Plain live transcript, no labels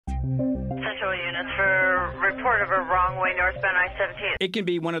Central units for report of a wrong way northbound I-17. It can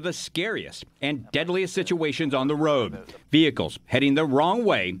be one of the scariest and deadliest situations on the road. Vehicles heading the wrong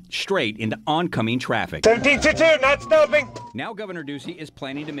way straight into oncoming traffic. 1722, not stopping. Now Governor Ducey is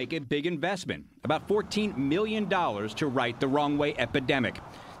planning to make a big investment, about $14 million to right the wrong way epidemic.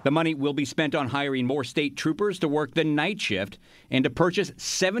 The money will be spent on hiring more state troopers to work the night shift and to purchase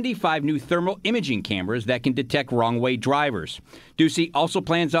 75 new thermal imaging cameras that can detect wrong-way drivers. Ducey also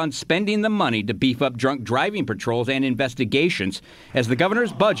plans on spending the money to beef up drunk driving patrols and investigations, as the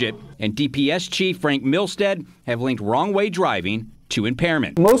governor's budget and DPS chief Frank Milstead have linked wrong-way driving to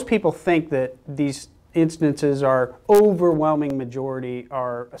impairment. Most people think that these instances are overwhelming majority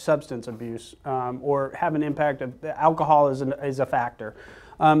are substance abuse or have an impact of alcohol is a factor.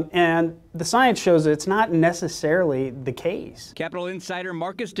 And the science shows that it's not necessarily the case. Capitol Insider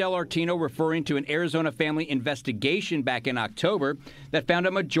Marcus Dellartino referring to an Arizona family investigation back in October that found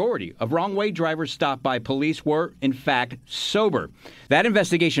a majority of wrong-way drivers stopped by police were, in fact, sober. That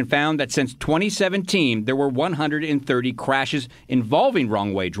investigation found that since 2017, there were 130 crashes involving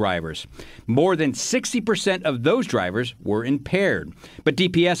wrong-way drivers. More than 60% of those drivers were impaired. But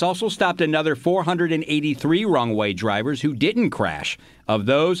DPS also stopped another 483 wrong-way drivers who didn't crash. Of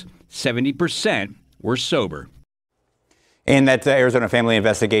those, 70% were sober. And that Arizona family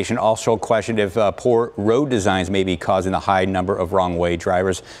investigation also questioned if poor road designs may be causing the high number of wrong-way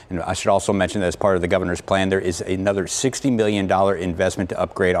drivers. And I should also mention that as part of the governor's plan, there is another $60 million investment to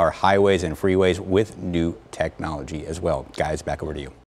upgrade our highways and freeways with new technology as well. Guys, back over to you.